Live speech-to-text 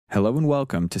Hello and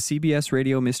welcome to CBS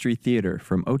Radio Mystery Theater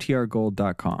from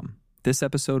OTRGold.com. This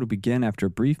episode will begin after a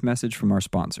brief message from our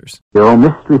sponsors. Your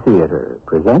Mystery Theater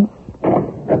presents...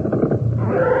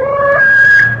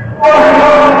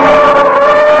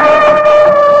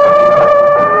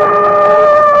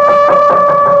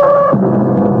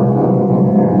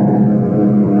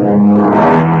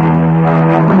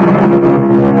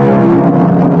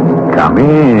 Come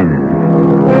in.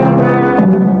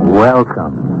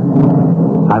 Welcome.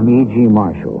 I'm E.G.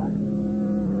 Marshall.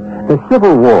 The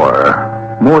Civil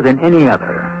War, more than any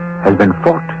other, has been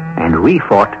fought and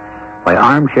refought by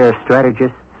armchair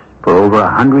strategists for over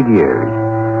 100 years.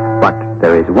 But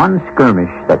there is one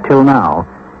skirmish that till now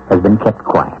has been kept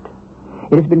quiet.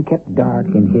 It has been kept dark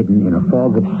and hidden in a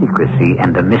fog of secrecy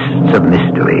and the mists of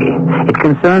mystery. It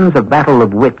concerns a battle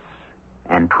of wits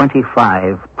and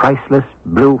 25 priceless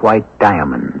blue-white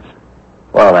diamonds.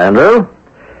 Well, Andrew,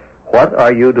 what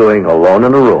are you doing alone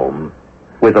in a room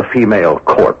with a female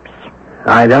corpse?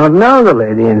 I don't know the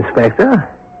lady,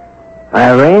 Inspector.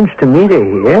 I arranged to meet her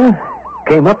here,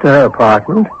 came up to her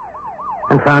apartment,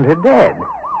 and found her dead.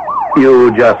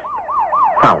 You just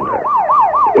found her.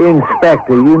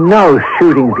 Inspector, you know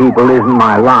shooting people isn't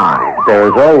my line. There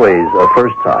is always a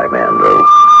first time, Andrew,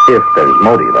 if there's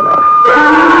motive enough.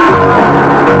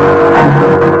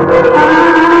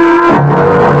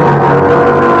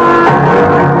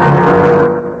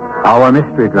 Our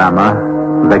mystery drama,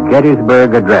 The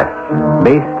Gettysburg Address,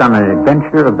 based on an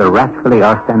adventure of the rascally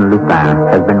Arsène Lupin,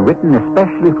 has been written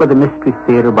especially for the Mystery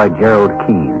Theater by Gerald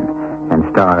Keane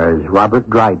and stars Robert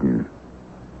Dryden.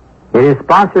 It is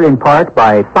sponsored in part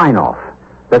by Sign-Off,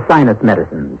 the sinus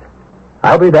medicines.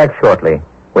 I'll be back shortly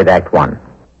with Act One.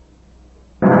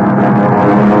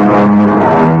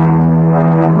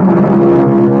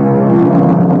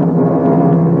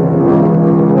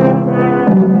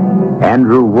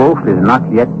 Andrew Wolfe is not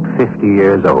yet 50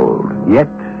 years old. Yet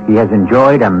he has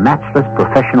enjoyed a matchless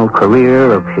professional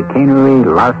career of chicanery,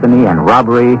 larceny, and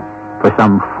robbery for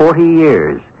some 40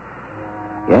 years.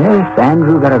 Yes,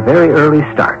 Andrew got a very early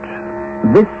start.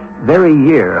 This very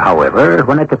year, however,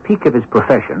 when at the peak of his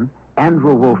profession,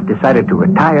 Andrew Wolfe decided to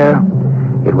retire,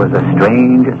 it was a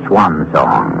strange swan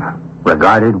song,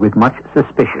 regarded with much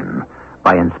suspicion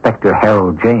by Inspector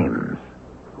Harold James.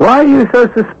 Why are you so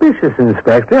suspicious,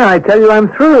 Inspector? I tell you I'm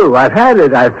through. I've had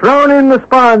it. I've thrown in the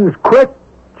sponge. Quit.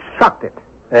 Sucked it.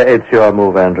 It's your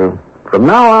move, Andrew. From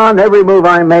now on, every move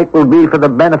I make will be for the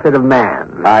benefit of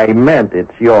man. I meant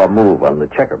it's your move on the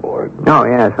checkerboard. Oh,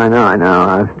 yes, I know.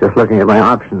 I was just looking at my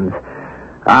options.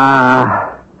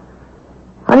 How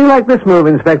do you like this move,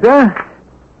 Inspector?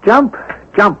 Jump.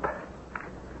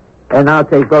 And I'll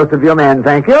take both of your men,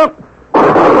 thank you.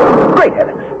 Great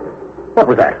heavens. What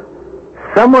was that?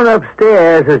 Someone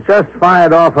upstairs has just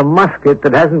fired off a musket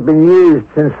that hasn't been used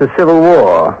since the Civil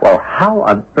War. Well, how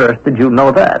on earth did you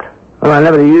know that? Well, I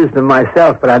never used them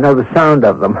myself, but I know the sound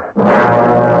of them.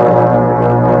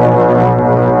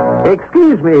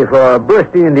 Excuse me for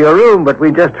bursting into your room, but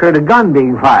we just heard a gun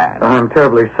being fired. I'm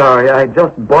terribly sorry. I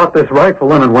just bought this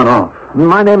rifle and it went off.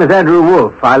 My name is Andrew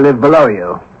Wolfe. I live below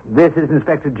you. This is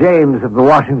Inspector James of the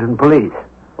Washington Police.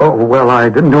 Oh, well, I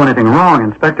didn't do anything wrong,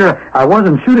 Inspector. I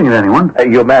wasn't shooting at anyone.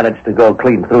 You managed to go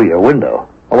clean through your window.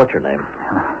 Well, what's your name?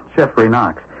 Jeffrey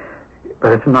Knox.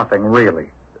 But it's nothing,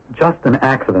 really. Just an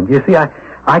accident. You see,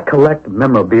 I collect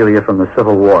memorabilia from the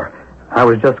Civil War. I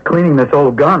was just cleaning this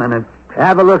old gun and it...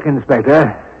 Have a look,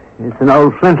 Inspector. It's an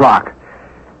old flintlock.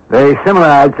 Very similar,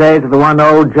 I'd say, to the one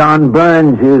old John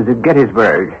Burns used at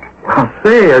Gettysburg. Oh,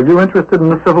 say, are you interested in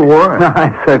the Civil War?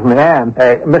 I certainly am.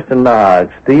 Hey, Mr.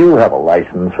 Knox, do you have a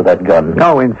license for that gun?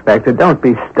 No, Inspector, don't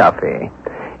be stuffy.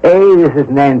 A, this is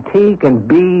an antique, and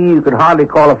B, you could hardly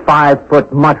call a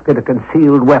 5-foot musket a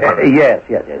concealed weapon. Yes,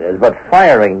 it is. But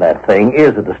firing that thing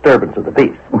is a disturbance of the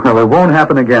peace. Well, it won't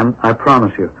happen again, I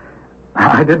promise you.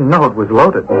 I didn't know it was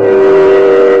loaded. Mr.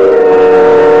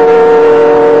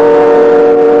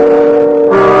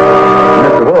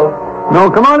 Wolfe? No,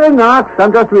 come on in, Knox.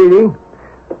 I'm just reading.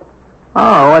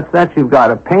 Oh, what's that you've got,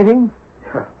 a painting?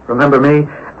 Remember me?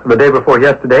 The day before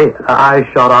yesterday, I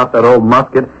shot off that old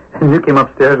musket, and you came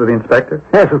upstairs with the inspector?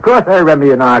 Yes, of course I remember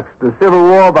you, Knox, the Civil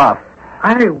War buff.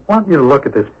 I want you to look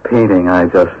at this painting I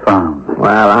just found.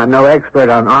 Well, I'm no expert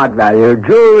on art value.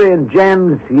 Jewelry and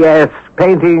gems, yes.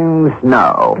 Paintings,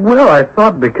 no. Well, I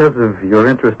thought because of your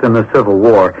interest in the Civil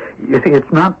War, you see,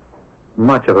 it's not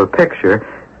much of a picture.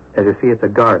 As you see, it's a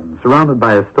garden surrounded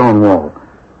by a stone wall.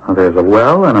 There's a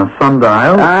well and a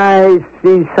sundial. I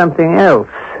see something else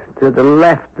to the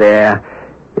left there.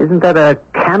 Isn't that a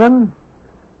cannon?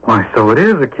 Why, so it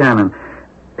is a cannon.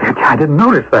 I didn't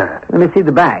notice that. Let me see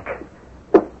the back.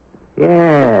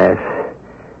 Yes.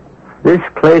 This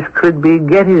place could be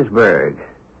Gettysburg.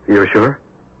 You're sure?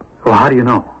 Well, how do you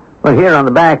know? Well, here on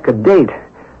the back, a date.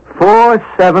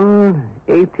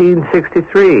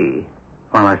 4/7/1863.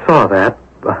 Well, I saw that,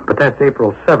 but that's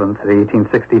April 7th,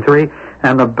 1863,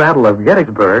 and the Battle of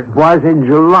Gettysburg Was in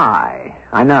July,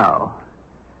 I know.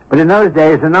 But in those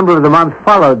days, the number of the month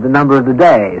followed the number of the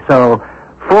day. So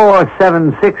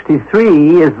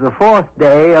 4/7/63 is the fourth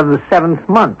day of the seventh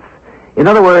month. In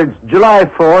other words, July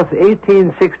 4th,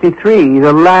 1863,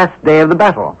 the last day of the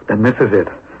battle. Then this is it.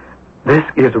 This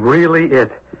is really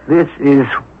it. This is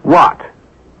what?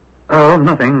 Oh,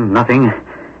 nothing.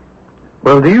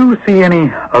 Well, do you see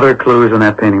any other clues in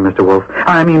that painting, Mr. Wolf?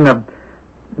 I mean,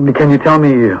 can you tell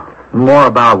me more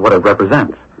about what it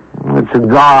represents? It's a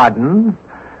garden.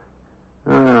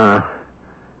 The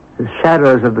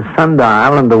shadows of the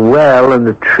sundial and the well and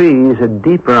the trees are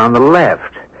deeper on the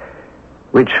left,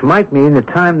 which might mean the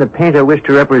time the painter wished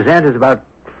to represent is about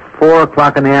 4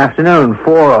 o'clock in the afternoon,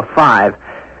 4 or 5.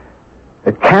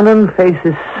 The cannon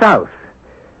faces south,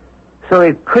 so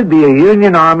it could be a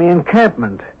Union Army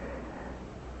encampment.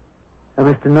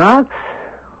 Mr. Knox,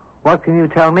 what can you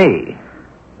tell me?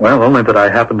 Well, only that I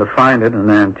happened to find it in an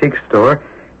antique store,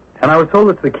 and I was told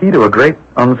it's the key to a great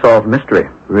unsolved mystery.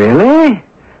 Really?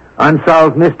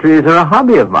 Unsolved mysteries are a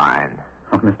hobby of mine.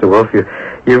 Oh, Mr. Wolf,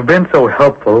 you've been so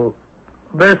helpful.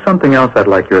 There's something else I'd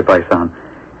like your advice on.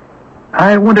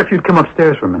 I wonder if you'd come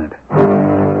upstairs for a minute.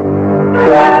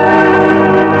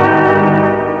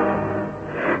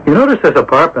 You notice this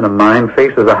apartment of mine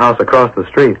faces a house across the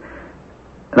street.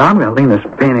 Now, I'm going to lean this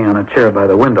painting on a chair by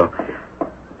the window.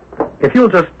 If you'll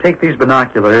just take these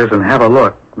binoculars and have a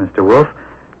look, Mr. Wolf,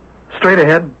 straight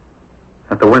ahead,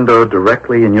 at the window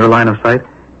directly in your line of sight,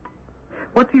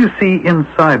 what do you see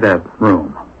inside that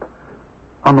room?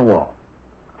 On the wall?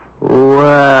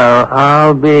 Well,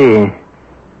 I'll be.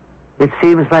 It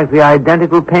seems like the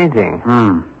identical painting.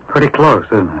 Pretty close,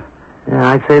 isn't it?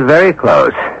 Yeah, I'd say very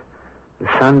close. The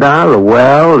sundial, the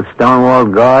well, the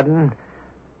stone-walled garden.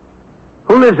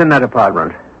 Who lives in that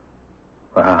apartment?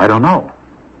 I don't know.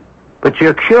 But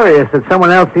you're curious that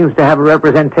someone else seems to have a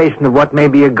representation of what may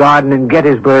be a garden in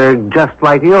Gettysburg just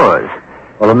like yours.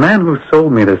 Well, the man who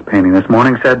sold me this painting this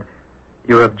morning said,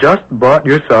 you have just bought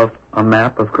yourself a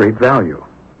map of great value.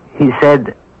 He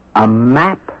said, a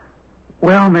map?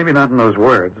 Well, maybe not in those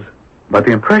words, but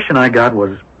the impression I got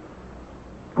was,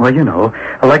 well, you know,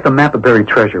 like the map of buried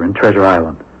treasure in Treasure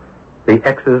Island. The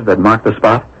X's that mark the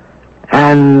spot.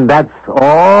 And that's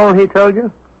all he told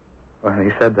you? Well,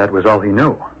 he said that was all he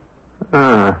knew.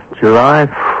 July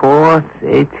 4th,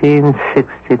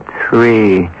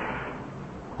 1863.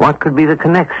 What could be the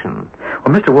connection?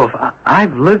 Well, Mr. Wolf,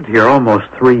 I've lived here almost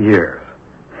 3 years.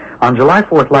 On July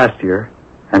 4th last year,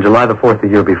 and July the 4th the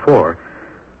year before,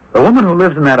 the woman who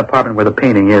lives in that apartment where the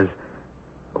painting is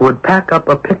would pack up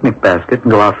a picnic basket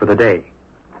and go out for the day.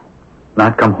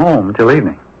 Not come home till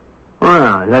evening.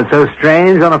 Well, is that so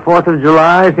strange on the 4th of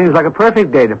July? Seems like a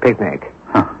perfect day to picnic.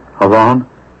 Alone?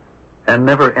 And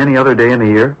never any other day in the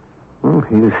year?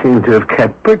 You seem to have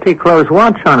kept pretty close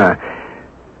watch on her.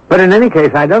 But in any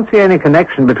case, I don't see any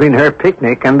connection between her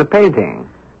picnic and the painting.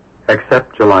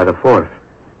 Except July the 4th.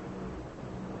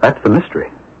 That's the mystery.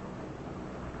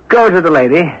 Go to the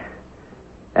lady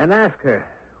and ask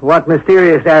her what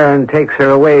mysterious errand takes her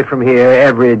away from here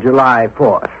every July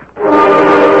 4th.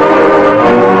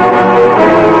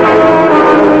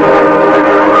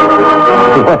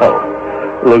 Well,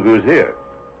 look who's here.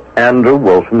 Andrew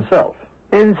Wolf himself.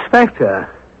 Inspector.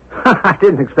 I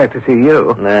didn't expect to see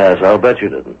you. Yes, I'll bet you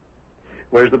didn't.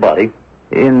 Where's the body?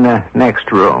 In the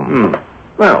next room.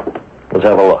 Well, let's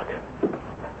have a look.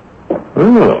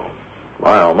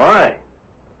 Oh my.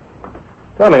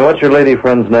 Tell me, what's your lady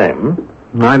friend's name?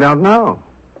 I don't know.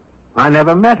 I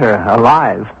never met her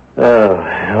alive.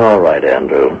 All right,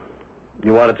 Andrew.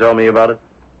 You want to tell me about it?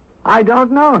 I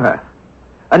don't know her.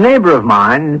 A neighbor of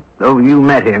mine, though you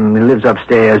met him, he lives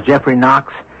upstairs, Jeffrey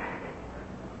Knox.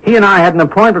 He and I had an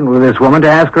appointment with this woman to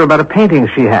ask her about a painting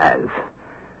she has.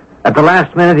 At the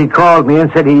last minute, he called me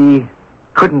and said he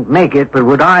couldn't make it, but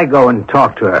would I go and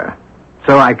talk to her?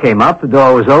 So I came up, the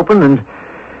door was open, and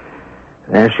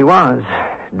there she was,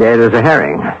 dead as a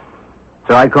herring.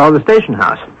 So I called the station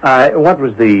house. What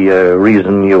was the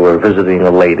reason you were visiting a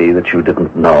lady that you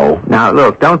didn't know? Now,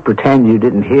 look, don't pretend you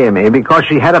didn't hear me, because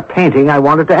she had a painting I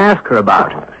wanted to ask her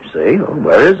about. I see. Well,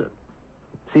 where is it?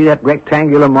 See that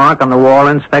rectangular mark on the wall,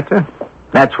 Inspector?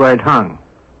 That's where it hung.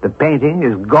 The painting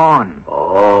is gone.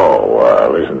 Oh,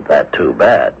 well, isn't that too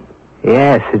bad?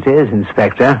 Yes, it is,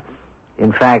 Inspector.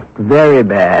 In fact, very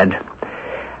bad.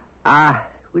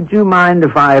 would you mind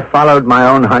if I followed my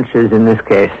own hunches in this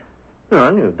case?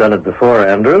 Well, you've done it before,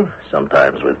 Andrew,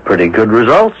 sometimes with pretty good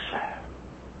results.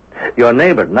 Your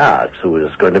neighbor, Knox, who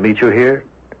was going to meet you here,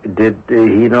 did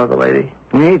he know the lady?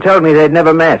 He told me they'd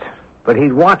never met, but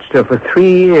he'd watched her for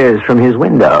 3 years from his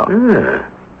window.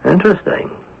 Interesting.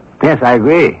 Yes, I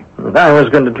agree. I was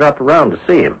going to drop around to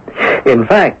see him. In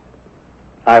fact,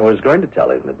 I was going to tell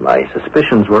him that my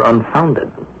suspicions were unfounded.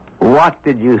 What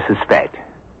did you suspect?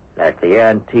 That the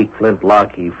antique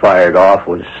flintlock he fired off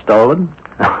was stolen?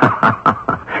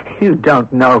 You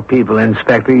don't know people,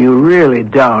 Inspector. You really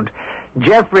don't.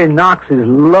 Jeffrey Knox is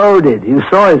loaded. You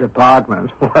saw his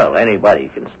apartment. Well, anybody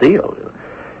can steal.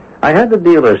 I had the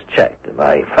dealers checked, and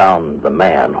I found the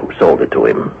man who sold it to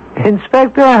him.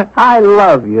 Inspector, I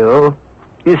love you.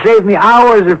 You saved me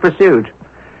hours of pursuit.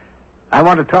 I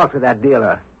want to talk to that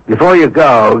dealer. Before you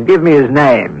go, give me his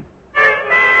name.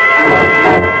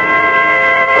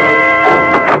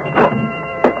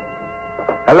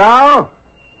 Hello?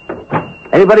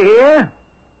 Anybody here?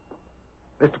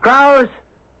 Mr. Krause?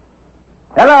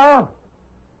 Hello?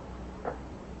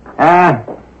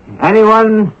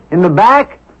 Anyone in the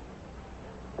back?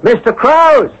 Mr.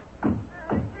 Krause?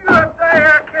 You're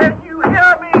there, can you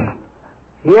hear me?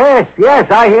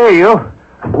 Yes, I hear you.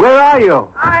 Where are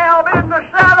you? I am in the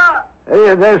cellar.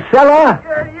 The cellar?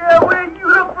 Yeah, where you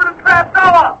look for the trap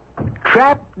door?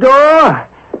 Trap door?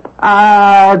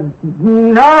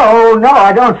 No,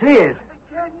 I don't see it.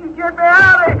 Can you get me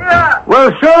out of here?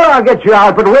 Well, sure, I'll get you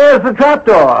out, but where's the trap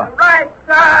door? Right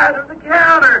side of the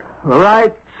counter.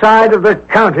 Right side of the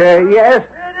counter, yes.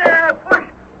 And push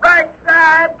right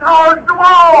side towards the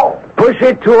wall. Push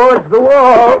it towards the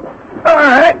wall. All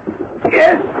right.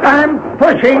 Yes, I'm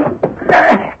pushing.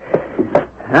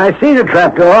 I see the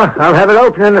trap door. I'll have it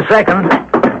open in a second.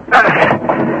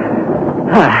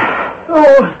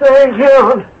 Oh, thank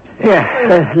you.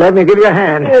 Here, let me give you a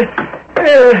hand. I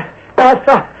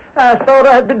thought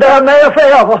I'd be down there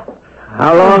forever.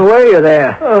 How long were you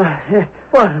there?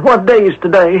 What day is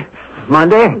today?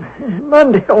 Monday?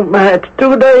 Monday. Oh, my, it's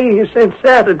 2 days since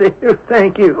Saturday.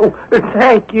 Thank you.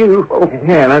 Thank you.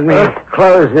 Here, let me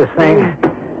close this thing.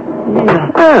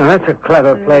 Yeah. Oh, that's a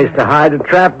clever place to hide a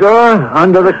trapdoor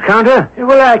under the counter.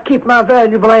 Well, I keep my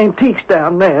valuable antiques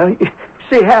down there. You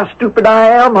see how stupid I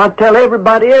am? I tell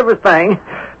everybody everything.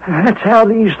 That's how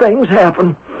these things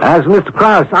happen. As Mr.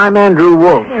 Krause, I'm Andrew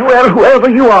Wolf. Well, whoever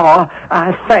you are,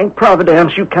 I thank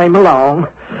Providence you came along.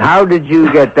 How did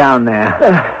you get down there?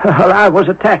 Well, I was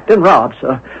attacked and robbed,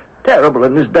 sir. Terrible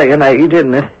in this day and age,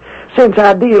 isn't it? Since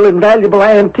I deal in valuable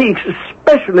antiques,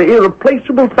 especially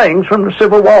irreplaceable things from the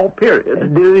Civil War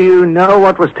period. Do you know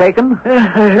what was taken?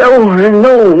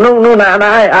 No,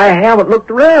 I haven't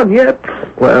looked around yet.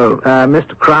 Well,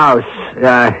 Mr. Krause,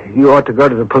 you ought to go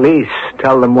to the police.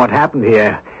 Tell them what happened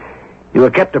here. You were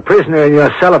kept a prisoner in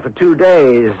your cellar for 2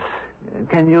 days.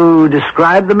 Can you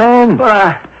describe the man?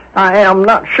 Well, I am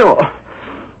not sure.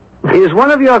 Is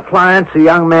one of your clients a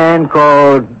young man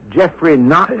called Jeffrey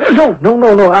Knox?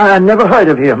 No. I never heard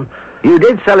of him. You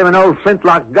did sell him an old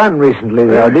flintlock gun recently,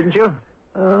 though, didn't you?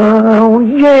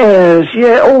 Yes.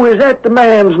 Oh, is that the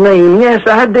man's name? Yes,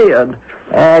 I did.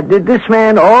 Did this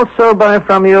man also buy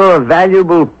from you a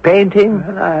valuable painting?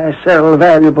 I sell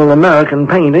valuable American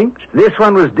paintings. This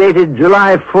one was dated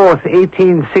July 4th,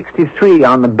 1863,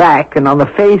 on the back, and on the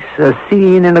face, a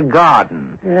scene in a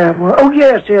garden. Yeah, well,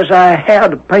 yes, I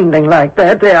had a painting like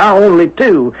that. There are only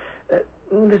 2.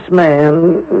 This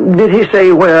man, did he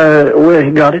say where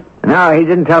he got it? No, he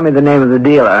didn't tell me the name of the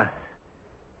dealer.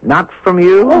 Not from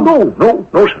you? Oh,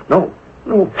 no, sir, no.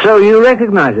 So you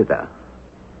recognize it, though?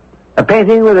 A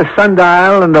painting with a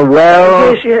sundial and a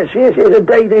well? Yes,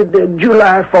 dated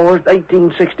July 4th,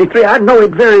 1863. I know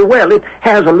it very well. It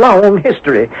has a long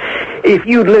history. If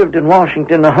you'd lived in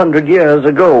Washington 100 years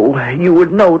ago, you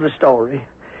would know the story.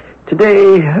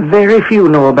 Today, very few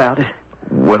know about it.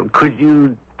 Well, could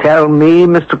you tell me,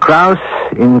 Mr. Krause,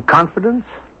 in confidence?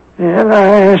 Well,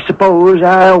 I suppose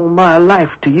I owe my life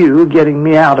to you getting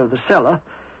me out of the cellar.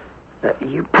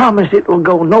 You promise it will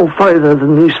go no further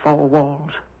than these 4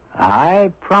 walls?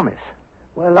 I promise.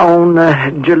 Well,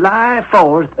 on July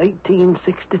 4th,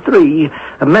 1863,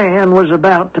 a man was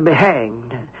about to be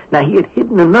hanged. Now, he had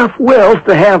hidden enough wealth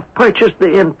to have purchased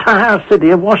the entire city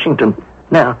of Washington.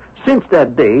 Now, since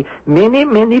that day,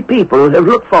 many people have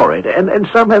looked for it, and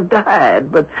some have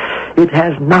died, but it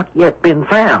has not yet been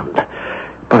found.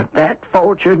 But that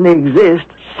fortune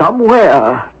exists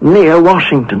somewhere near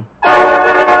Washington.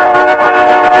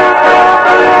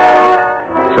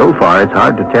 So far, it's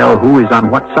hard to tell who is on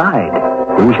what side.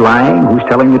 Who's lying, who's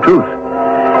telling the truth.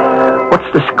 What's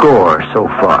the score so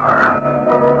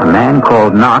far? A man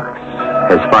called Knox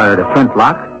has fired a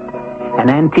flintlock. An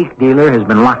antique dealer has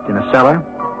been locked in a cellar.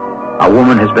 A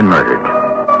woman has been murdered.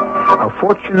 A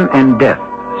fortune and death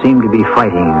seem to be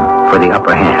fighting for the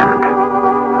upper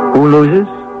hand. Who loses?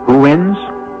 Who wins?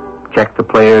 Check the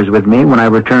players with me when I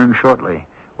return shortly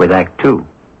with Act 2.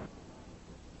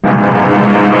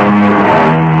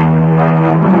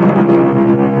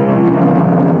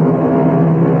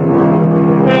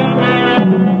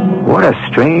 What a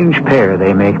strange pair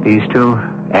they make, these two.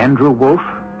 Andrew Wolfe,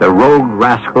 the rogue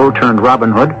rascal turned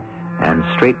Robin Hood, and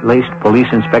straight-laced Police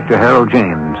Inspector Harold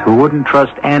James, who wouldn't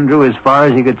trust Andrew as far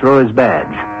as he could throw his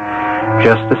badge.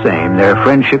 Just the same, their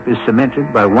friendship is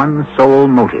cemented by one sole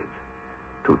motive: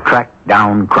 to track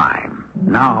down crime.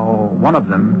 Now, one of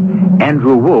them,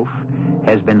 Andrew Wolfe,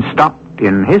 has been stopped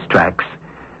in his tracks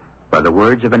by the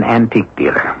words of an antique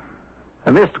dealer.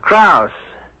 Mr. Krause,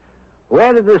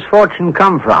 where did this fortune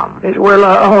come from?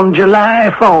 On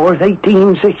July 4th,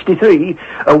 1863,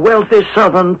 a wealthy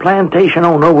southern plantation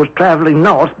owner was traveling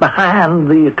north behind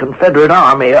the Confederate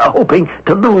Army, hoping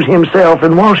to lose himself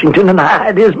in Washington and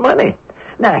hide his money.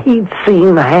 Now, he'd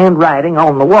seen the handwriting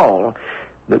on the wall.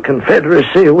 The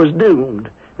Confederacy was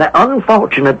doomed. Now,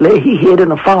 unfortunately, he hid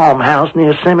in a farmhouse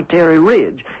near Cemetery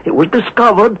Ridge. It was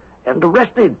discovered and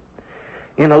arrested.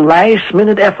 In a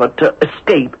last-minute effort to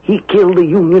escape, he killed a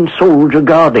Union soldier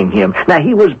guarding him. Now,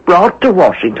 he was brought to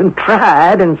Washington,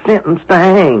 tried, and sentenced to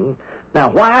hang. Now,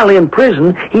 while in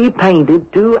prison, he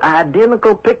painted 2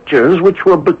 identical pictures which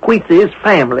were bequeathed to his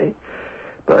family,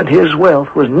 but his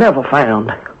wealth was never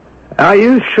found. Are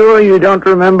you sure you don't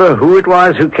remember who it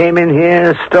was who came in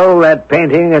here, stole that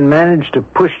painting, and managed to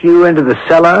push you into the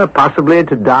cellar, possibly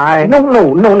to die?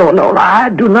 No. I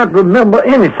do not remember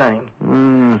anything.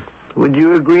 Would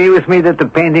you agree with me that the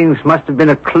paintings must have been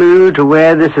a clue to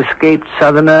where this escaped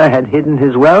Southerner had hidden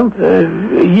his wealth?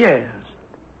 Yes.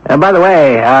 By the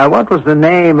way, what was the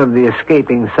name of the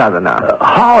escaping Southerner?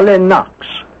 Harley Knox.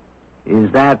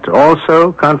 Is that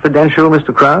also confidential,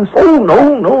 Mr. Krause? Oh,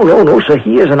 no, sir.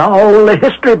 He is in all the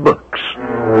history books.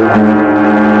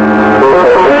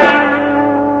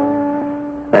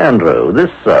 Andrew,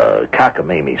 this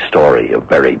cockamamie story of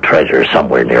buried treasure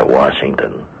somewhere near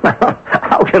Washington.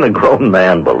 How can a grown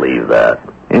man believe that?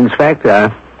 Inspector,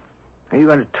 are you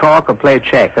going to talk or play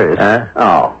checkers?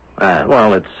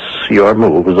 Well, it's your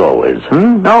move as always.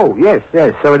 Oh, yes,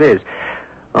 so it is.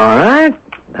 All right,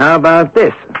 how about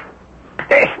this?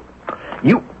 Hey,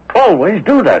 you always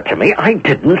do that to me. I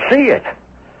didn't see it.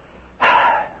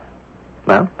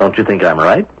 Well, don't you think I'm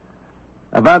right?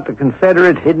 About the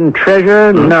Confederate hidden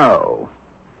treasure? No.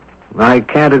 I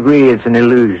can't agree it's an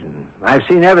illusion. I've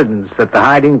seen evidence that the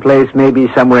hiding place may be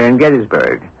somewhere in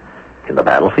Gettysburg. In the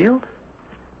battlefield?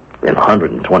 In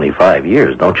 125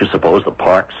 years, don't you suppose the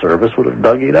Park Service would have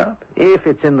dug it up? If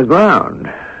it's in the ground.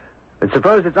 But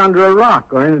suppose it's under a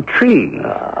rock or in a tree.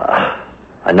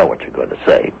 I know what you're going to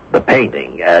say. The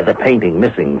painting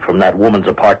missing from that woman's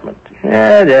apartment.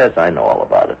 Yes, I know all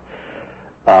about it.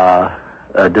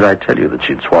 Did I tell you that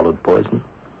she'd swallowed poison?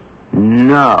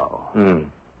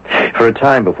 No. For a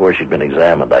time before she'd been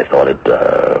examined, I thought it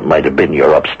might have been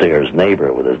your upstairs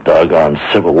neighbor with his doggone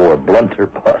Civil War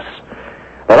blunderbuss.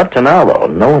 But up to now, though,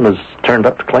 no one has turned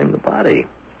up to claim the body.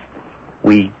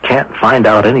 We can't find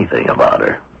out anything about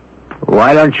her.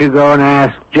 Why don't you go and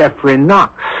ask Jeffrey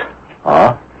Knox?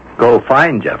 Huh? Go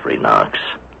find Jeffrey Knox.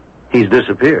 He's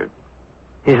disappeared.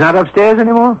 He's not upstairs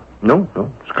anymore? No.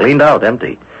 It's cleaned out,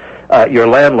 empty. Your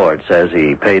landlord says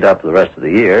he paid up the rest of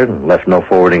the year and left no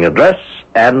forwarding address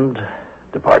and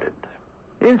departed.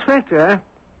 Inspector,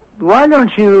 why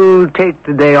don't you take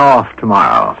the day off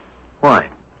tomorrow? Why?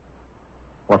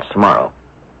 What's tomorrow?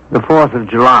 The 4th of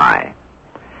July.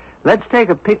 Let's take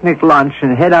a picnic lunch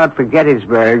and head out for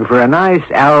Gettysburg for a nice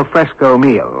al fresco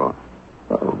meal.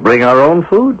 Bring our own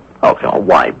food? Oh,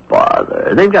 why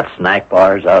bother? They've got snack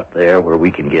bars out there where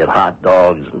we can get hot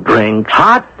dogs and drinks.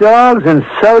 Hot dogs and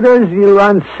sodas, you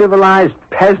uncivilized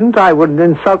peasant? I wouldn't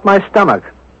insult my stomach.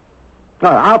 No,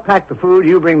 I'll pack the food,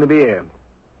 you bring the beer.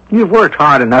 You've worked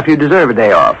hard enough, you deserve a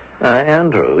day off.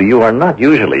 Andrew, you are not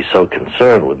usually so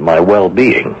concerned with my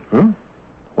well-being.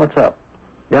 What's up?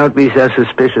 Don't be so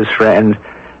suspicious, friend.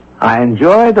 I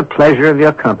enjoy the pleasure of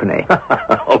your company.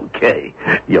 Okay,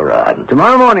 you're on.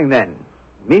 Tomorrow morning, then.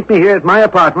 Meet me here at my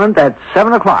apartment at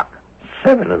 7 o'clock.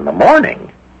 7 in the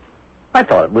morning? I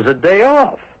thought it was a day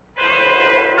off.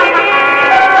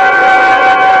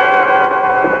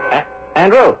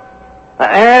 Andrew,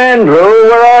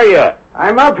 where are you?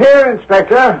 I'm up here,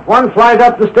 Inspector. One flight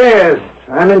up the stairs.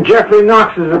 I'm in Jeffrey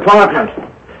Knox's apartment.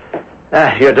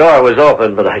 Your door was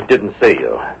open, but I didn't see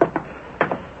you.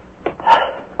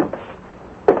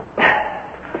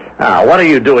 Now, what are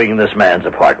you doing in this man's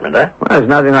apartment, huh? Well, there's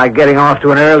nothing like getting off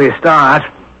to an early start.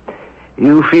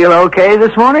 You feel okay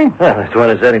this morning? Well, as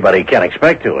well as anybody can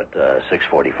expect to at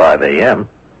 6:45 a.m.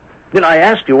 Then I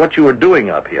asked you what you were doing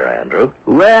up here, Andrew.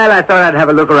 Well, I thought I'd have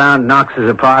a look around Knox's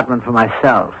apartment for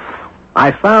myself.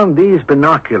 I found these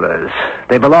binoculars.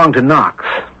 They belong to Knox.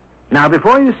 Now,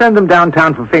 before you send them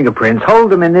downtown for fingerprints,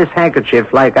 hold them in this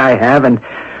handkerchief like I have and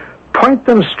point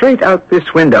them straight out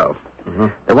this window.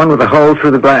 Mm-hmm. The one with the hole through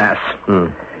the glass.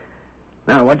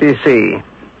 Now, what do you see?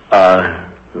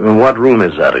 What room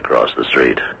is that across the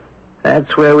street?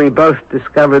 That's where we both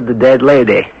discovered the dead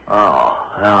lady. Oh,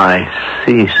 I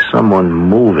see someone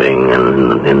moving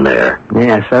in there.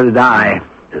 Yeah, so did I.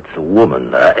 It's a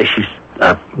woman. She's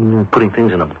putting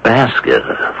things in a basket,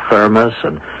 a thermos,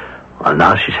 and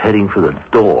now she's heading for the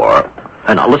door.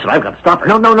 And now, listen, I've got to stop her.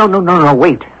 No,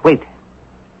 wait.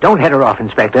 Don't head her off,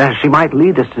 Inspector. She might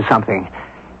lead us to something.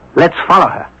 Let's follow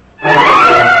her.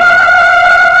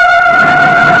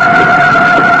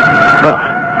 Well,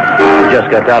 we just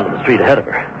got down to the street ahead of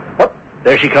her. Oh,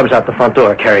 there she comes out the front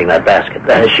door carrying that basket.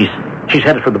 She's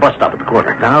headed for the bus stop at the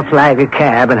corner. I'll flag a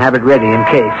cab and have it ready in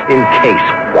case. In case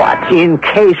what? In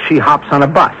case she hops on a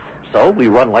bus. So we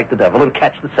run like the devil and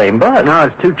catch the same bus. No,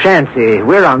 it's too chancy.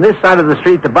 We're on this side of the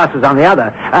street, the bus is on the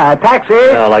other. Taxi!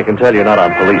 Well, I can tell you're not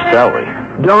on police salary.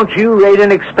 Don't you rate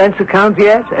an expense account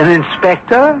yet? An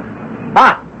inspector?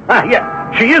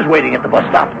 Yeah. She is waiting at the bus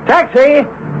stop. Taxi!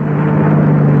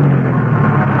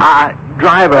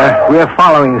 Driver, we're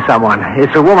following someone.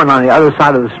 It's a woman on the other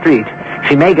side of the street.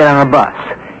 She may get on a bus.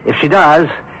 If she does,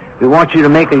 we want you to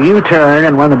make a U-turn,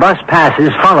 and when the bus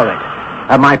passes, follow it.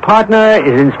 My partner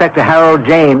is Inspector Harold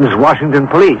James, Washington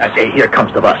Police. I say, here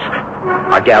comes the bus.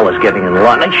 Our gal is getting in the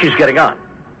line, and she's getting on.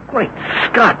 Great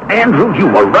Scott, Andrew, you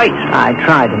were right. I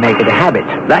tried to make it a habit.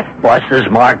 That bus is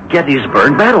marked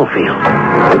Gettysburg Battlefield.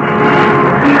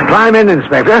 Climb in,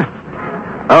 Inspector.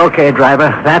 Okay,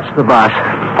 driver, that's the bus.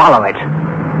 Follow it.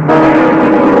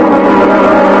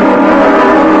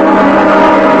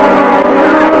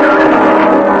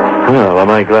 Well, am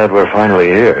I glad we're finally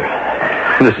here.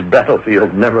 This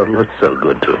battlefield never looked so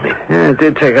good to me. Yeah, it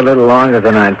did take a little longer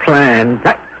than I'd planned.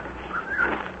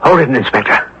 Hold it,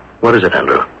 Inspector. What is it,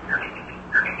 Andrew?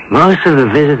 Most of the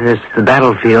visitors to the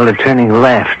battlefield are turning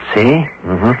left, see?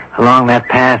 Mm-hmm. Along that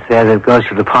path there that goes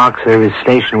to the Park Service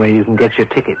station where you can get your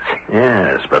tickets.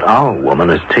 Yes, but our woman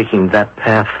is taking that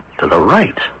path to the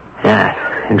right.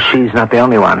 Yeah, and she's not the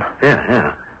only one.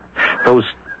 Yeah. Those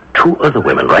two other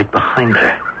women right behind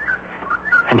her.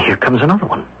 And here comes another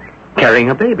one, carrying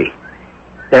a baby.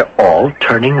 They're all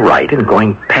turning right and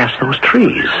going past those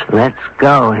trees. Let's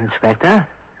go, Inspector.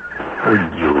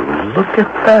 Will you look at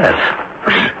that?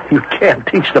 You can't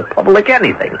teach the public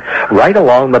anything. Right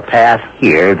along the path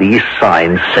here, these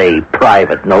signs say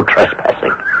private, no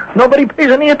trespassing. Nobody pays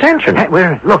any attention. Hey,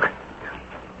 look,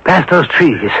 past those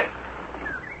trees.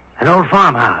 An old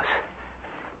farmhouse.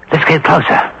 Let's get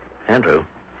closer. Andrew,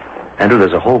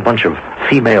 there's a whole bunch of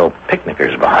female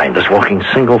picnickers behind us walking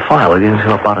single file. There's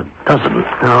about a dozen.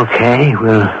 Okay,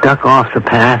 we'll duck off the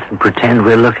path and pretend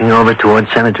we're looking over toward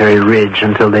Cemetery Ridge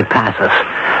until they pass us.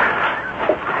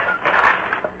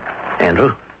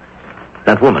 Andrew,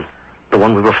 that woman, the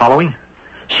one we were following,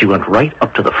 she went right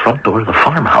up to the front door of the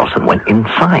farmhouse and went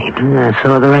inside. Yeah,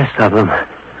 so are the rest of them.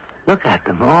 Look at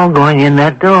them, all going in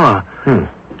that door.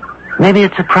 Maybe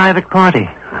it's a private party.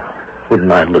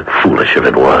 Wouldn't I look foolish if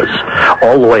it was?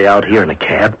 All the way out here in a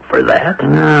cab for that?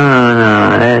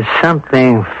 No, there's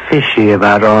something fishy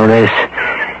about all this.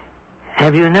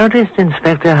 Have you noticed,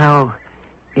 Inspector, how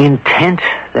intent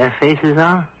their faces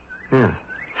are? Yeah.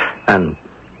 And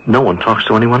no one talks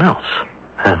to anyone else.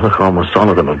 And look, almost all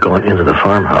of them have gone into the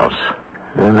farmhouse.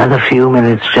 Another few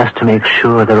minutes just to make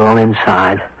sure they're all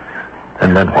inside.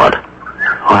 And then what?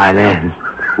 Why, then,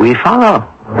 we follow.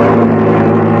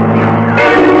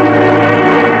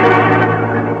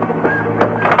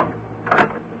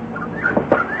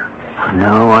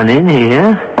 No one in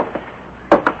here.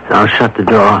 I'll shut the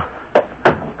door.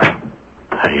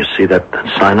 You see that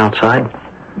sign outside?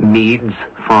 Meade's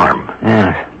Farm.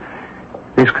 Yes.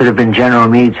 This could have been General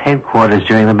Meade's headquarters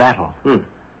during the battle.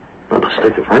 Not a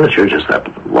stick of furniture, just that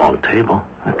long table.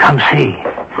 Come see.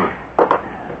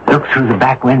 Look through the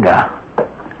back window.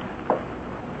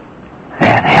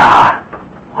 There they are.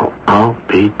 Oh, I'll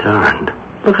be darned.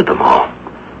 Look at them all.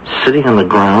 Sitting on the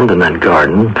ground in that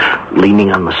garden,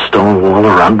 leaning on the stone wall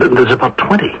around them. There's about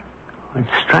 20. What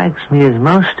strikes me as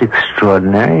most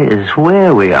extraordinary is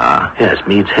where we are. Yes,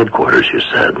 Meade's headquarters, you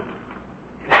said.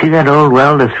 See that old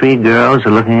well the three girls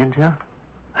are looking into?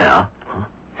 Yeah?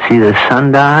 See the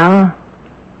sundial?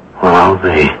 Well,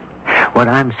 What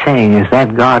I'm saying is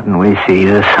that garden we see,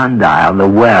 the sundial, the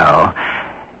well,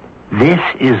 this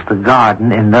is the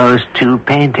garden in those two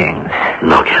paintings.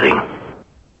 No kidding.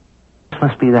 This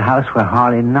must be the house where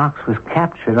Harley Knox was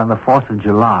captured on the 4th of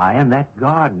July, and that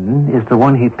garden is the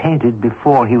one he painted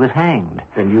before he was hanged.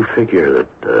 And you figure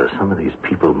that some of these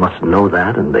people must know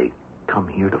that, and they come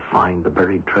here to find the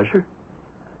buried treasure?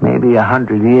 Maybe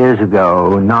 100 years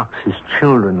ago, Knox's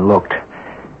children looked.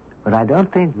 But I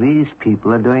don't think these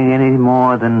people are doing any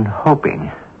more than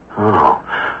hoping. Oh,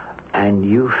 and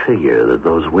you figure that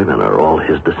those women are all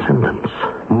his descendants.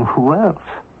 Who else?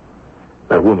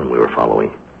 That woman we were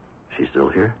following. She's still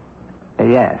here?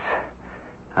 Yes.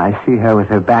 I see her with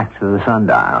her back to the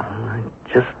sundial. I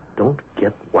just don't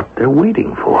get what they're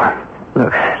waiting for.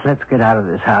 Look, let's get out of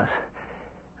this house.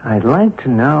 I'd like to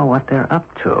know what they're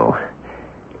up to.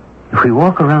 If we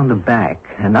walk around the back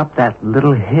and up that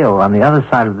little hill on the other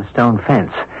side of the stone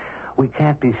fence, we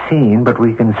can't be seen, but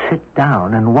we can sit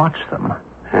down and watch them.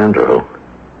 Andrew,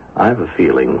 I have a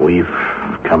feeling we've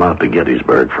come out to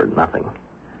Gettysburg for nothing.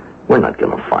 We're not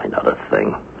going to find out a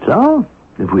thing. So,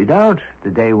 if we don't,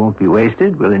 the day won't be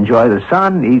wasted. We'll enjoy the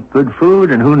sun, eat good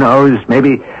food, and who knows,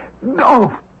 maybe...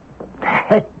 Oh!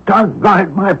 Doggone it,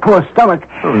 my poor stomach.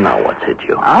 Oh, now what's hit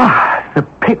you? The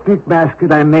picnic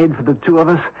basket I made for the two of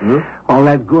us. All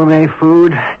that gourmet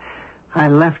food. I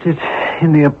left it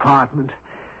in the apartment.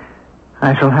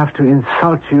 I shall have to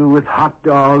insult you with hot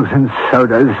dogs and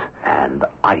sodas. And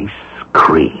ice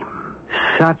cream.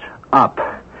 Shut up.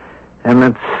 And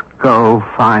let's go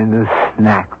find the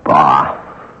snack bar.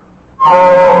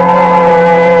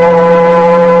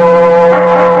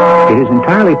 It is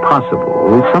entirely possible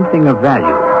something of value,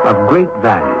 of great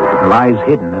value, lies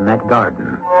hidden in that garden.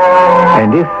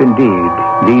 And if, indeed,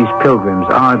 these pilgrims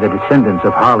are the descendants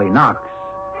of Harley Knox,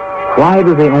 why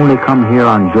do they only come here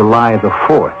on July the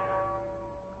 4th?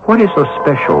 What is so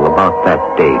special about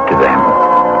that day to them?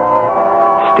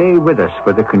 Stay with us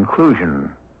for the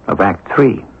conclusion of Act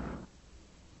 3.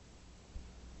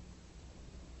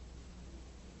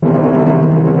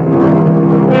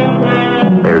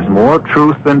 There's more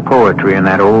truth than poetry in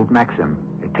that old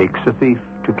maxim. It takes a thief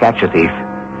to catch a thief.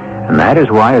 And that is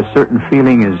why a certain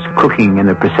feeling is cooking in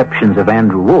the perceptions of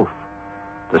Andrew Wolfe.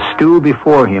 The stew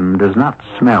before him does not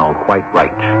smell quite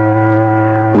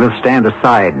right. We'll stand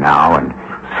aside now and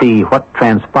see what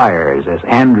transpires as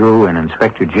Andrew and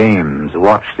Inspector James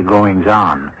watch the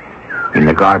goings-on in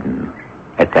the garden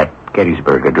at that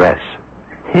Gettysburg address.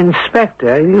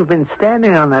 Inspector, you've been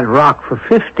standing on that rock for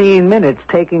 15 minutes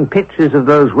taking pictures of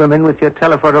those women with your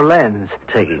telephoto lens.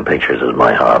 Taking pictures is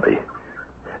my hobby.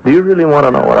 Do you really want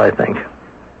to know what I think?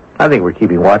 I think we're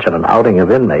keeping watch on an outing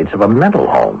of inmates of a mental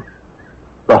home.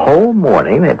 The whole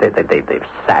morning, they've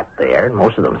sat there, and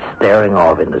most of them staring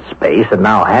off into space, and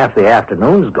now half the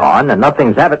afternoon's gone, and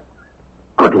nothing's happened.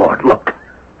 Good Lord, look.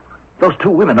 Those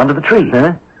two women under the tree.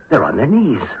 Huh? They're on their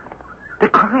knees. They're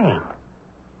crying.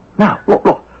 Now,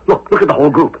 look at the whole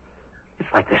group.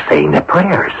 It's like they're saying their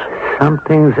prayers.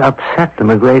 Something's upset them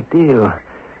a great deal.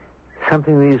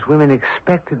 Something these women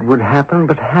expected would happen,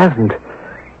 but hasn't.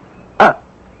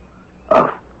 Of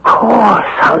course.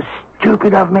 How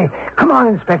stupid of me. Come on,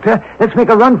 Inspector. Let's make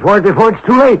a run for it before it's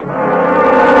too late.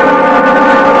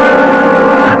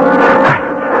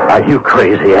 Are you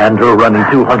crazy, Andrew, running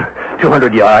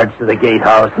 200 yards to the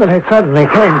gatehouse? Well, it suddenly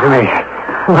came to me.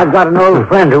 Well, I've got an old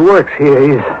friend who works here.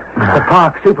 He's the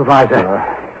park supervisor.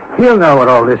 He'll know what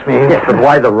all this means. Yes, but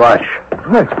why the rush?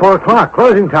 Well, it's 4 o'clock,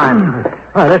 closing time.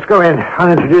 All right, let's go in.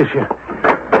 I'll introduce you.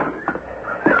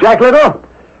 Jack Little?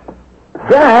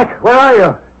 Jack, where are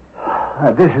you?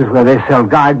 This is where they sell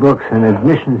guidebooks and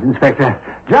admissions,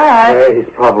 Inspector. Jack! He's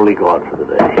probably gone for the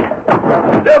day.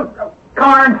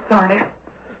 Darn it.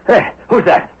 Hey, who's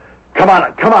that? Come on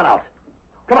out. Come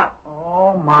on.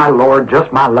 Oh, my Lord,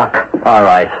 just my luck. All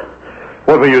right.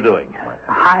 What were you doing?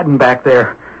 Hiding back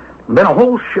there. Then a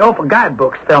whole shelf of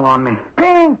guidebooks fell on me.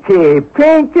 Pinky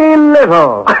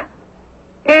Little.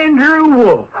 Andrew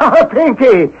Wolfe. Oh,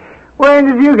 Pinky, when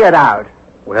did you get out?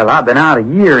 Well, I've been out a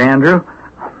year, Andrew.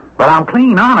 But I'm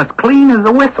clean honest, clean as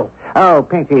a whistle. Oh,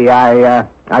 Pinky, I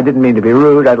didn't mean to be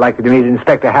rude. I'd like you to meet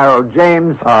Inspector Harold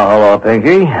James. Oh, hello,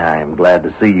 Pinky. I'm glad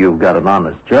to see you've got an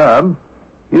honest job.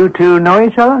 You two know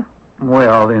each other?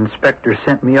 Well, the inspector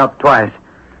sent me up twice.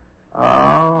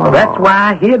 Oh. Well, that's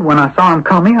why I hid when I saw him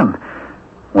come in.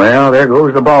 Well, there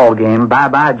goes the ball game.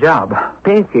 Bye-bye job.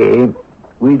 Pinky,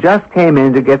 we just came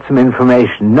in to get some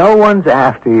information. No one's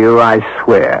after you, I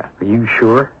swear. Are you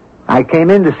sure? I came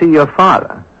in to see your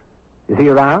father. Is he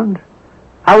around?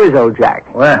 How is old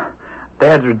Jack? Well,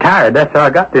 Dad's retired. That's how I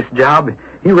got this job.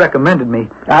 He recommended me.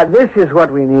 This is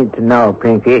what we need to know,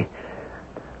 Pinky.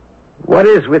 What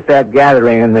is with that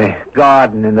gathering in the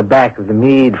garden in the back of the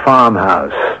Meade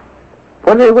farmhouse?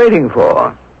 What are they waiting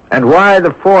for? And why the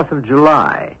 4th of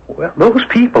July? Well, those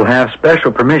people have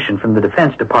special permission from the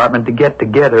Defense Department to get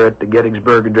together at the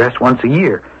Gettysburg Address once a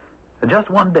year. Just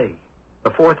one day,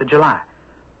 the 4th of July.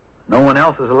 No one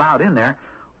else is allowed in there.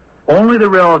 Only the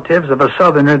relatives of a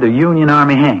Southerner the Union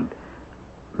Army hanged.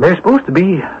 There's supposed to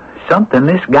be something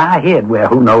this guy hid. Well,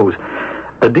 who knows?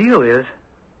 The deal is,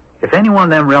 if any one of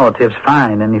them relatives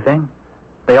find anything,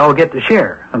 they all get to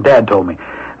share. And Dad told me.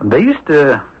 They used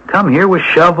to come here with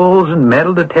shovels and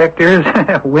metal detectors.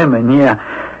 Women, yeah.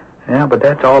 Yeah, but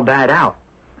that's all died out.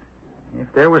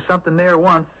 If there was something there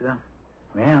once,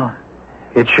 well,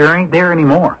 it sure ain't there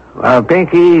anymore. Well,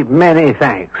 Pinky, many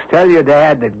thanks. Tell your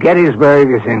dad that Gettysburg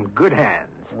is in good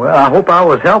hands. Well, I hope I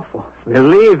was helpful.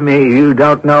 Believe me, you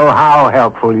don't know how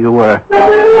helpful you were.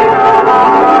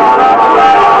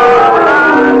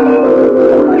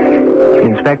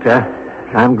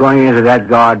 Inspector, I'm going into that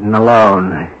garden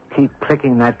alone. Keep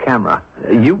clicking that camera.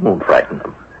 You won't frighten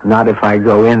them. Not if I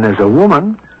go in as a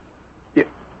woman.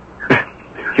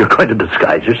 You're going to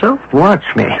disguise yourself? Watch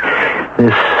me.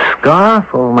 This scarf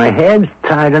over my head,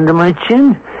 tied under my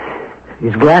chin.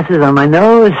 These glasses on my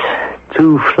nose.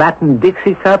 2 flattened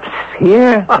Dixie cups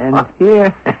here and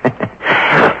here.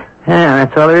 Yeah,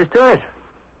 that's all there is to it.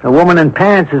 A woman in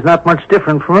pants is not much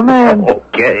different from a man.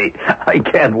 Okay. I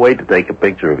can't wait to take a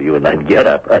picture of you in that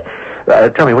getup.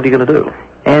 Tell me, what are you going to do?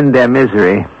 End their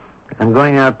misery. I'm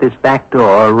going out this back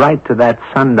door right to that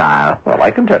sundial. Well,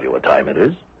 I can tell you what time it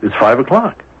is. It's 5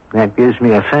 o'clock. That gives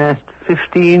me a fast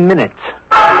 15 minutes.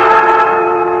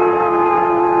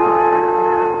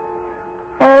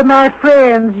 My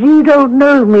friends, you don't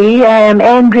know me. I am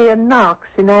Andrea Knox,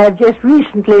 and I have just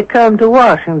recently come to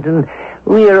Washington.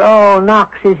 We are all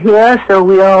Knoxes here, so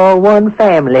we are all one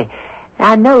family.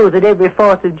 I know that every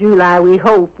 4th of July we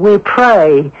hope, we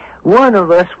pray, one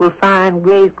of us will find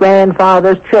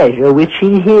great-grandfather's treasure, which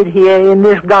he hid here in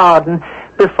this garden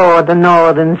before the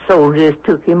Northern soldiers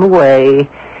took him away.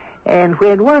 And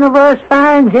when one of us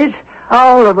finds it,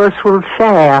 all of us will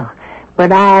share.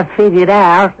 But I figured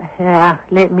out,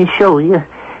 let me show you.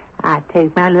 I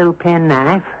take my little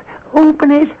penknife, open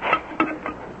it,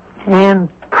 and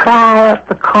pry up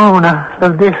the corner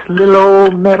of this little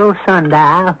old metal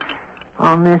sundial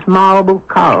on this marble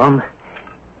column.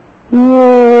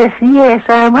 Yes,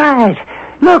 I'm right.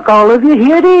 Look, all of you,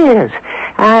 here it is.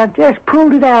 I've just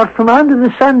pulled it out from under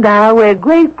the sundial where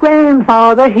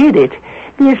great-grandfather hid it.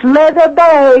 This leather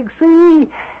bag,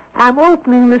 see? I'm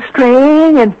opening the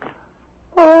string and...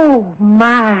 Oh,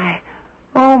 my.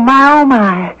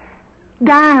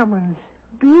 Diamonds.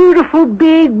 Beautiful,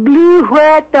 big,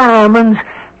 blue-white diamonds.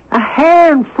 A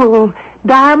handful.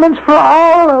 Diamonds for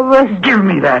all of us. Give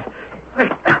me that.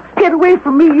 Get away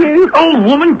from me, you. Old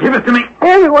woman, give it to me.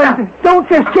 Everyone, don't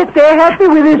just sit there happy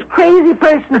with this crazy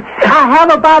person. I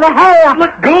have about a hair.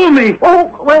 Let go of me.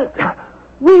 Oh, well,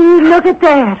 will you look at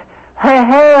that? Her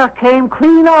hair came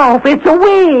clean off. It's a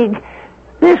wig.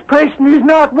 This person is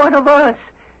not one of us.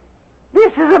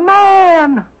 This is a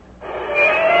man.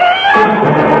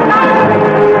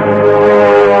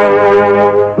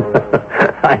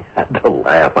 I had to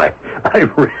laugh. I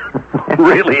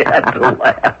really had to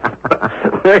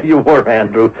laugh. There you were,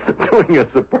 Andrew, doing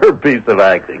a superb piece of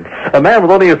acting. A man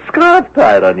with only a scarf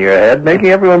tied on your head, making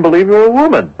everyone believe you're a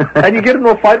woman. And you get into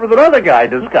a fight with another guy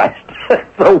disguised as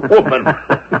a woman.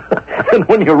 And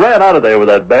when you ran out of there with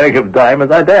that bag of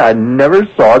diamonds, I never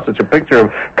saw such a picture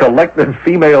of collective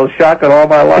female shock in all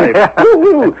my life.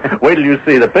 Wait till you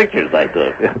see the pictures I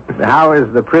took. How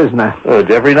is the prisoner?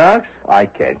 Jeffrey Knox? I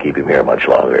can't keep him here much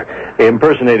longer.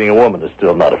 Impersonating a woman is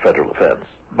still not a federal offense.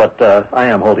 But I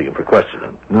am holding him for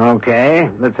questioning. Okay,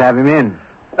 let's have him in.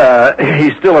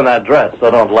 He's still in that dress, so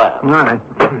don't laugh. All right.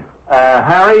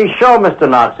 Harry, show Mr.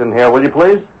 Knox in here, will you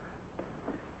please?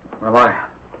 Well,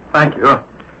 thank you.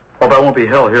 Hope I won't be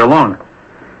held here long.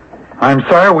 I'm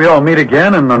sorry we all meet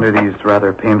again and under these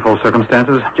rather painful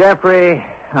circumstances. Jeffrey,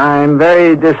 I'm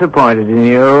very disappointed in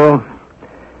you.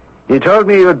 You told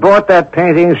me you had bought that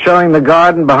painting showing the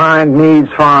garden behind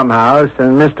Meade's farmhouse,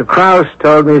 and Mr. Krause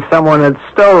told me someone had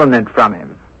stolen it from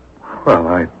him. Well,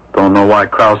 I don't know why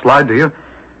Krause lied to you.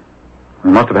 He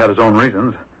must have had his own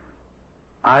reasons.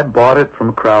 I bought it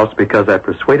from Krause because I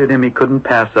persuaded him he couldn't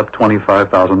pass up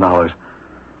 $25,000.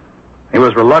 He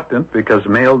was reluctant because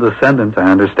male descendants, I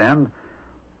understand,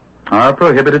 are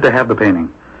prohibited to have the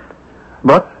painting.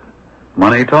 But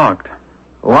money talked.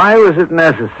 Why was it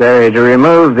necessary to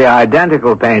remove the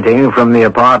identical painting from the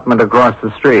apartment across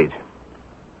the street?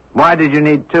 Why did you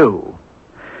need 2?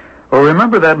 Well,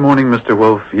 remember that morning, Mr.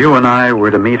 Wolf, you and I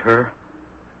were to meet her?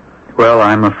 Well,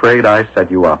 I'm afraid I set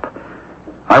you up.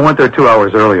 I went there 2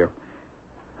 hours earlier.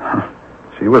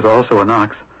 She was also a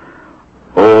Knox.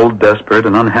 Old, desperate,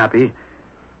 and unhappy.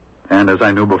 And as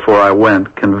I knew before I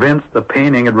went, convinced the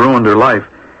painting had ruined her life.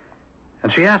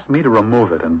 And she asked me to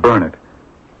remove it and burn it.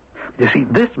 You see,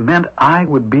 this meant I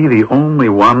would be the only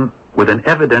one with an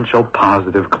evidential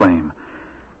positive claim.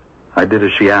 I did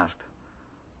as she asked.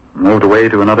 Moved away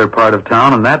to another part of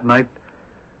town, and that night,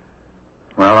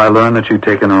 well, I learned that she'd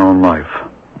taken her own life.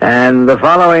 And the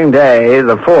following day,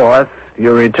 the 4th,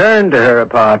 you returned to her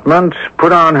apartment,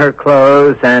 put on her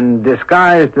clothes, and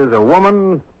disguised as a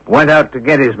woman, went out to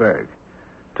Gettysburg.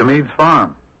 To Meade's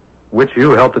farm, which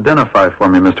you helped identify for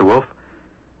me, Mr. Wolf.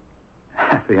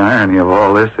 The irony of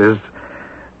all this is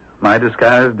my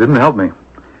disguise didn't help me.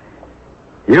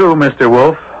 You, Mr.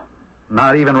 Wolf,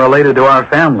 not even related to our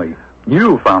family,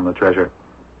 you found the treasure.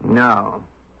 No,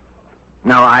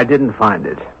 I didn't find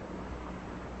it.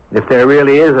 If there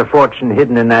really is a fortune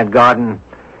hidden in that garden,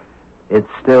 it's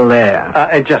still there.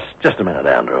 Just a minute,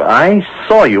 Andrew. I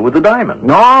saw you with the diamond.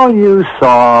 All you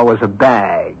saw was a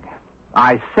bag.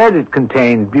 I said it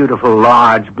contained beautiful,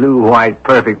 large, blue-white,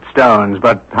 perfect stones,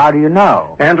 but how do you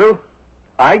know? Andrew,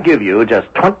 I give you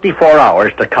just 24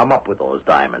 hours to come up with those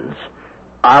diamonds.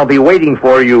 I'll be waiting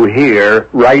for you here,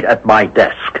 right at my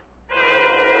desk.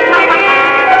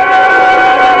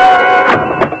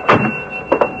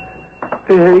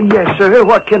 Yes, sir.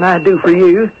 What can I do for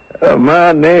you?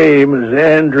 My name is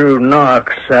Andrew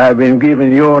Knox. I've been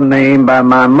given your name by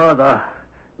my mother,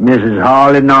 Mrs.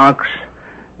 Harley Knox.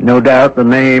 No doubt the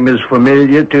name is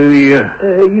familiar to you.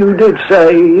 You did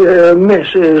say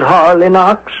Mrs. Harley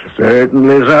Knox?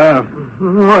 Certainly, sir.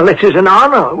 Well, this is an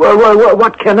honor. Well,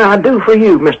 what can I do for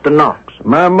you, Mr. Knox?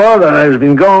 My mother has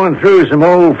been going through some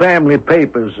old family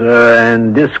papers,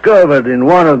 and discovered in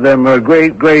one of them her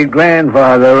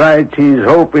great-great-grandfather writes he's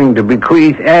hoping to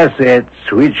bequeath assets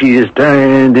which he has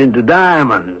turned into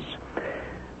diamonds.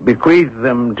 Bequeath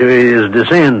them to his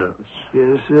descendants.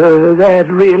 Is that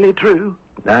really true?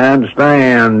 I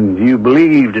understand. You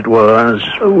believed it was.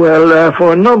 Well,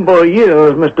 for a number of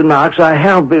years, Mr. Knox, I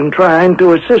have been trying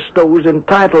to assist those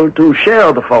entitled to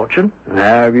share the fortune. How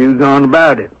have you gone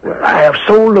about it? Well, I have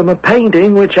sold them a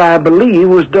painting which I believe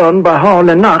was done by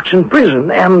Harley Knox in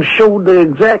prison and showed the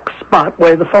exact spot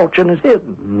where the fortune is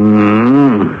hidden.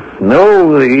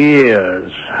 Over the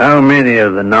years, how many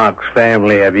of the Knox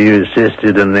family have you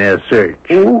assisted in their search?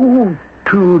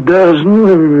 2 dozen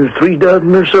or 3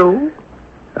 dozen or so.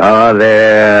 Are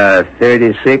there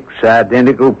 36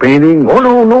 identical paintings?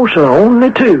 Oh, no, sir.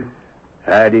 Only 2.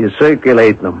 How do you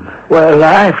circulate them? Well,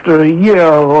 after a year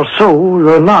or so,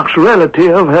 the Knox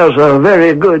relative has a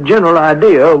very good general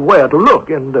idea of where to look,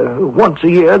 and once a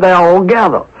year they all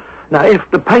gather. Now, if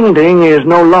the painting is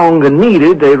no longer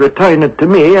needed, they return it to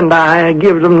me, and I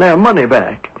give them their money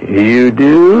back. You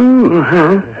do?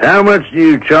 Mm-hmm. How much do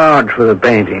you charge for the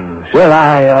paintings? Well,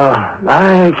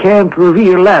 I can't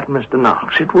reveal that, Mr.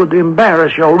 Knox. It would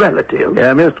embarrass your relative.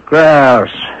 Yeah, Mr.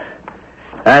 Krause,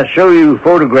 I show you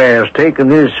photographs taken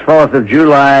this 4th of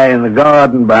July in the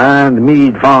garden behind the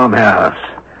Meade farmhouse.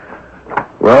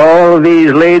 Were all of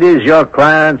these ladies your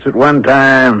clients at one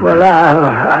time? Well,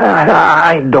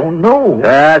 I don't know.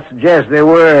 I suggest they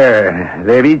were.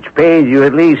 They've each paid you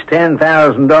at least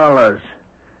 $10,000.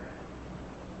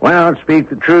 Well, speak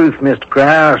the truth, Mr.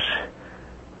 Krause.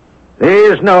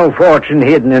 There is no fortune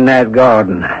hidden in that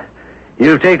garden.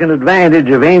 You've taken advantage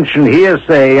of ancient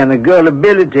hearsay and the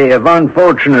gullibility of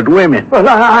unfortunate women. Well,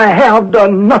 I have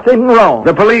done nothing wrong.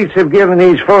 The police have given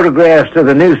these photographs to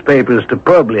the newspapers to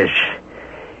publish.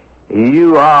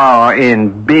 You are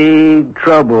in big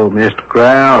trouble, Mr.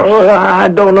 Krause. Oh, I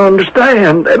don't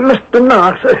understand. Mr.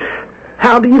 Knox,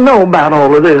 how do you know about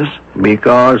all of this?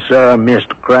 Because,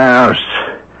 Mr. Krause,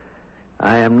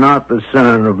 I am not the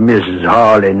son of Mrs.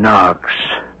 Harley Knox.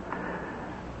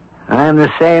 I am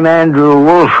the same Andrew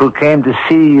Wolf who came to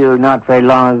see you not very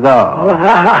long ago.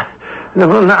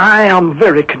 No, I am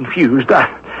very confused.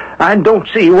 I don't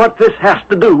see what this has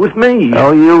to do with me.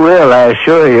 Oh, you will, I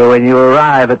assure you, when you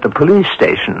arrive at the police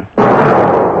station.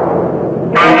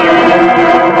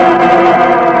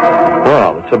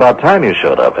 Well, it's about time you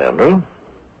showed up, Andrew.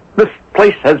 This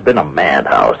place has been a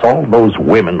madhouse. All those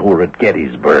women who were at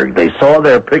Gettysburg, they saw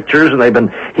their pictures and they've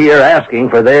been here asking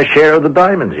for their share of the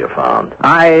diamonds you found.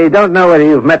 I don't know whether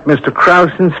you've met Mr.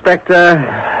 Krause, Inspector.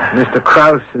 Mr.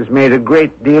 Krause has made a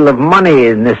great deal of money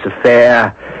in this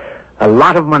affair. A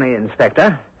lot of money,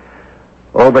 Inspector.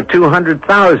 Over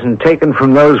 $200,000 taken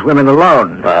from those women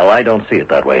alone. Well, I don't see it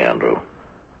that way, Andrew.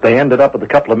 They ended up with a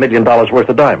couple of $1 million worth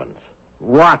of diamonds.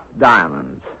 What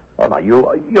diamonds? Oh, now,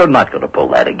 you're not going to pull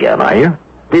that again, are you?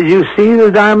 Did you see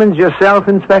the diamonds yourself,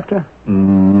 Inspector?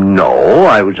 No,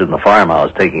 I was in the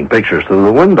farmhouse taking pictures through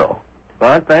the window.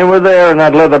 But they were there in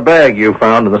that leather bag you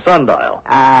found in the sundial.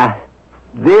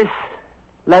 This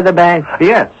leather bag?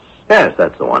 Yes,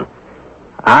 that's the one.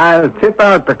 I'll tip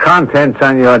out the contents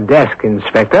on your desk,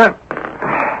 Inspector.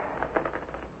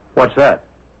 What's that?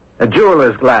 A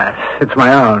jeweler's glass. It's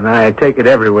my own. I take it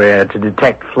everywhere to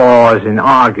detect flaws in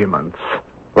arguments,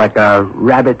 like a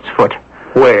rabbit's foot.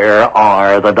 Where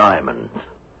are the diamonds?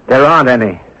 There aren't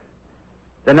any.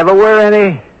 There never were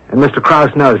any, and Mr.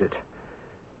 Krause knows it.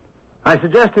 I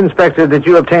suggest, Inspector, that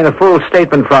you obtain a full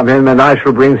statement from him, and I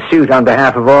shall bring suit on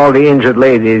behalf of all the injured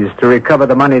ladies to recover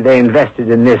the money they invested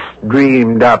in this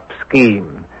dreamed-up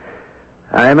scheme.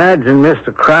 I imagine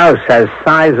Mr. Krause has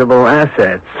sizable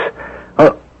assets.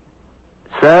 Oh,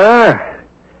 sir,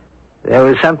 there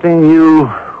was something you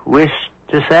wished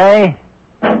to say?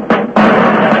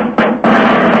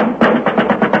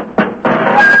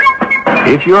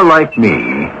 If you're like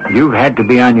me, you've had to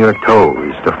be on your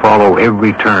toes to follow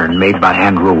every turn made by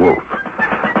Andrew Wolf.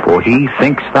 For he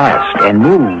thinks fast and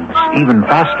moves even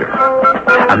faster.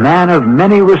 A man of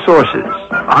many resources,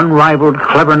 unrivaled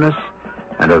cleverness,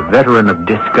 and a veteran of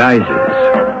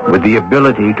disguises, with the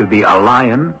ability to be a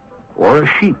lion or a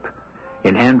sheep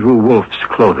in Andrew Wolf's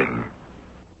clothing.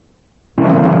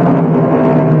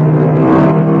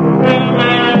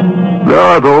 There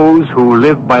are those who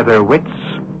live by their wits,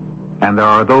 and there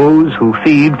are those who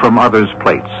feed from others'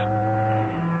 plates.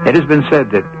 It has been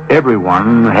said that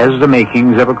everyone has the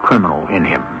makings of a criminal in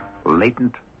him,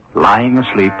 latent, lying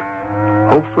asleep,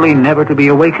 hopefully never to be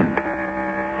awakened.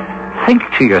 Think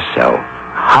to yourself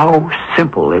how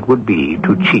simple it would be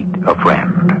to cheat a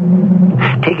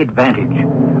friend. Take advantage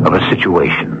of a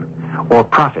situation, or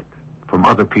profit from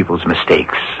other people's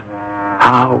mistakes.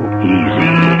 How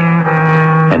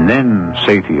easy. And then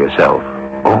say to yourself,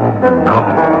 oh no,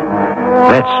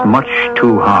 that's much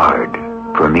too hard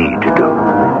for me to do.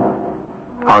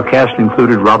 Our cast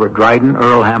included Robert Dryden,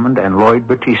 Earl Hammond, and Lloyd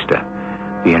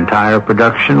Batista. The entire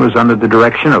production was under the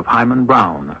direction of Hyman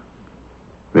Brown.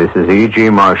 This is E.G.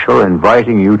 Marshall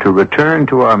inviting you to return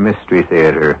to our Mystery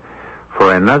Theater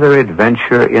for another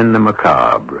adventure in the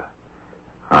macabre.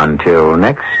 Until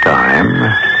next time,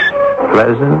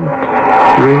 pleasant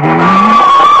dreams.